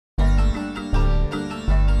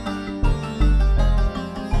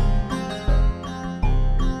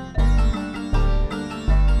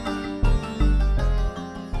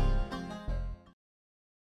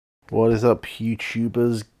What is up,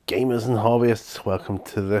 YouTubers, gamers and hobbyists? Welcome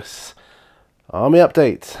to this army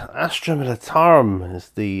update. Astra Militarum is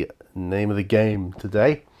the name of the game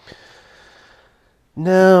today.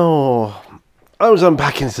 Now, I was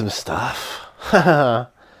unpacking some stuff on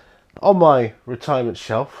my retirement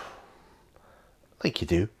shelf, like you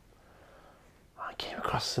do. I came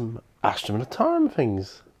across some Astra Militarum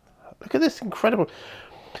things. Look at this, incredible.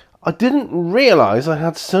 I didn't realise I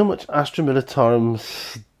had so much Astra Militarum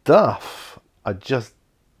stuff. I just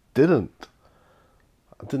didn't.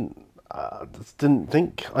 I just didn't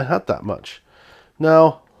think I had that much.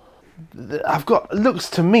 Now, I've got, it looks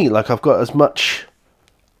to me like I've got as much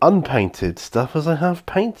unpainted stuff as I have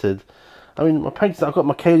painted. I mean, I've got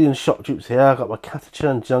my Cadian shock troops here, I've got my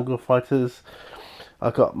Catachan jungle fighters,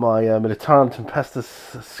 I've got my Militarum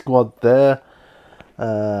Tempestus squad there,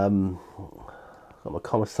 got my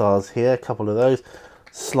commissars here, a couple of those,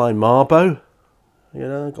 Sly Marbo, you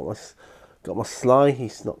know, got my Sly,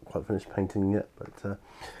 he's not quite finished painting yet, but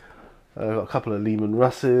I've got a couple of Lehman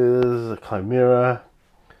Russes, a Chimera,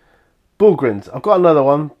 Bullgrins. I've got another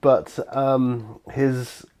one, but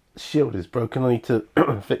his shield is broken. I need to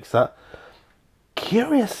fix that.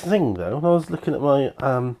 Curious thing though, when I was looking at my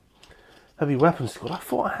heavy weapons squad, I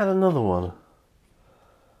thought I had another one.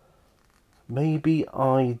 Maybe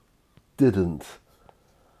I didn't,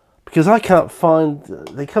 because I can't find.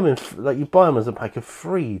 They come in like you buy them as a pack of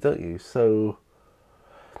 3, don't you? So,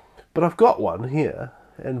 but I've got one here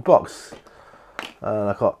in the box.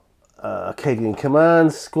 I've got Cadian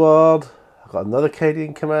Command Squad. I've got another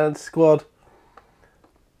Cadian Command Squad.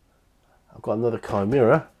 I've got another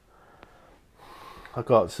Chimera. I've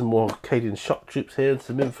got some more Cadian shock troops here and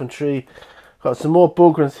some infantry. I've got some more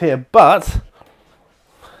Bullgrins here, but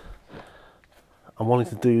I'm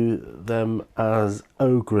wanting to do them as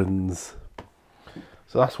Ogrins.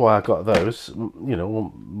 So that's why I got those. You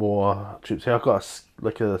know, more troops here. I've got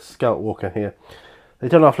like a Scout Walker here. They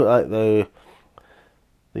don't have to look like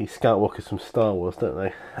the Scout Walkers from Star Wars, don't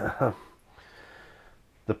they?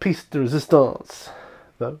 The piece de resistance,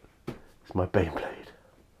 though, is my Baneblade.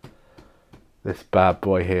 This bad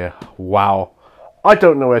boy here. Wow. I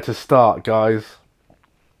don't know where to start, guys.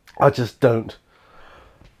 I just don't.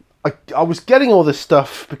 I was getting all this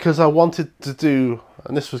stuff because I wanted to do,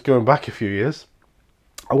 and this was going back a few years,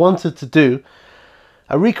 I wanted to do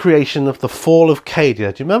a recreation of the Fall of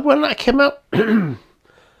Cadia. Do you remember when that came out? And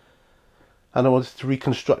I wanted to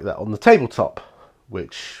reconstruct that on the tabletop,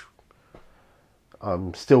 which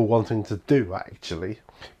I'm still wanting to do actually.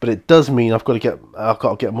 But it does mean I've got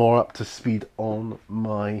to get more up to speed on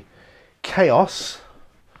my chaos.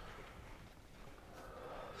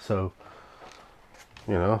 So,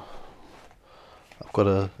 you know, I've got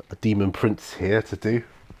a Demon Prince here to do.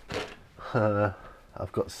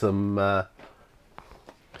 I've got some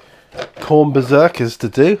Khorne Berserkers to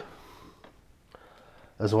do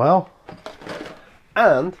as well.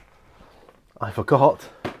 And I forgot,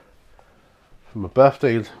 from my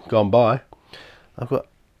birthday gone by, I've got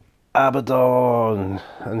Abaddon,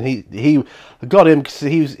 and I got him because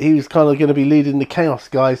he was kind of going to be leading the Chaos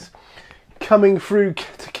guys coming through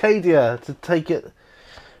to Cadia to take it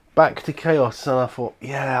back to Chaos, and I thought,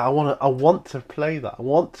 yeah, I want to play that, I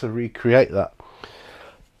want to recreate that.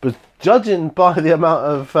 But judging by the amount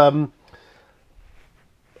of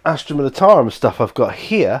Astra Militarum stuff I've got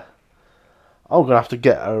here, I'm going to have to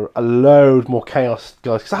get a load more Chaos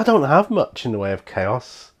guys, because I don't have much in the way of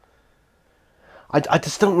Chaos. I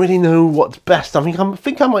just don't really know what's best. I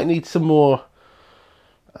think I might need some more,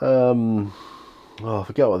 oh, I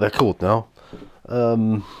forget what they're called now.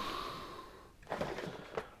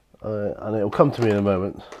 And it'll come to me in a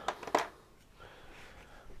moment.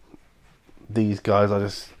 These guys, I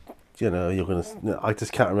just, you know, I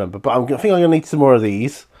just can't remember. But I think I'm going to need some more of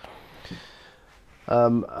these.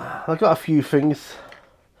 I've got a few things.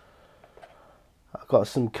 I've got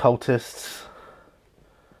some cultists.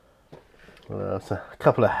 A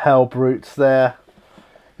couple of hell brutes there.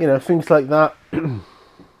 You know, things like that. And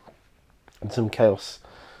some Chaos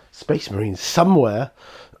Space Marines somewhere.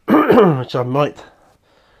 Which I might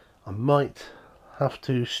have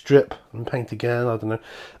to strip and paint again. I don't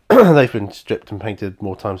know. They've been stripped and painted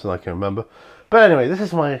more times than I can remember. But anyway, this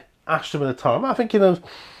is my Astra Militarum. I'm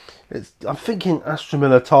thinking Astra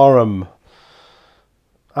Militarum.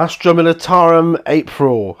 Astra Militarum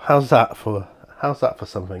April. How's that for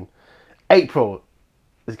something? April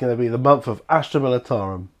is going to be the month of Astra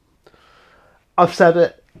Militarum. I've said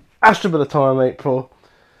it. Astra Militarum April.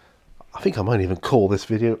 I think I might even call this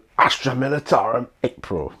video Astra Militarum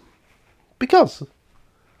April. Because,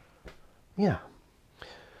 yeah.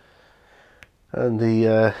 And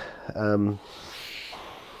the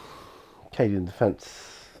Acadian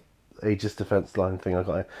defense, Aegis defense line thing I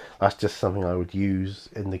got. That's just something I would use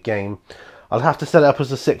in the game. I'll have to set it up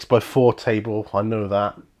as a 6x4 table. I know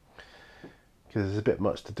that, because there's a bit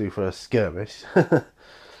much to do for a skirmish.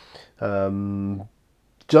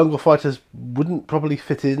 Jungle fighters wouldn't probably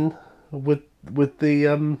fit in with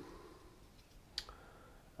the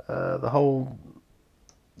whole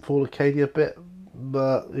Fall Acadia bit,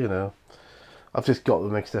 but you know, I've just got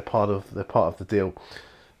them because they're part of the deal.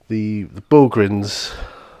 The Bullgrins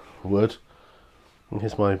would. And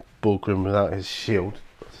here's my Bullgrin without his shield.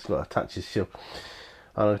 Just got to attach his shield.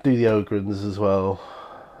 And I'll do the Ogrins as well.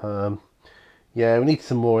 Yeah, we need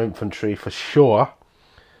some more infantry for sure.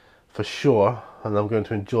 For sure. And I'm going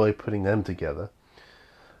to enjoy putting them together.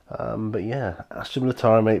 But yeah, Astra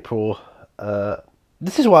Militarum April.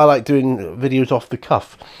 This is why I like doing videos off the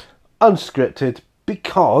cuff. Unscripted,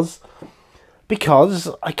 because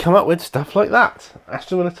I come up with stuff like that.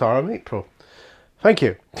 Astra Militarum April. Thank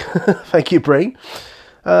you. Thank you, Brain.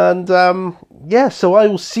 And yeah, so I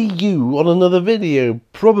will see you on another video.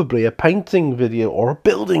 Probably a painting video or a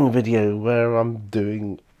building video where I'm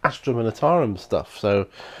doing Astra Militarum stuff. So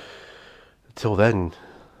until then,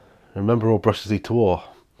 remember all brushes lead to war.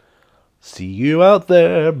 See you out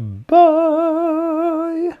there. Bye.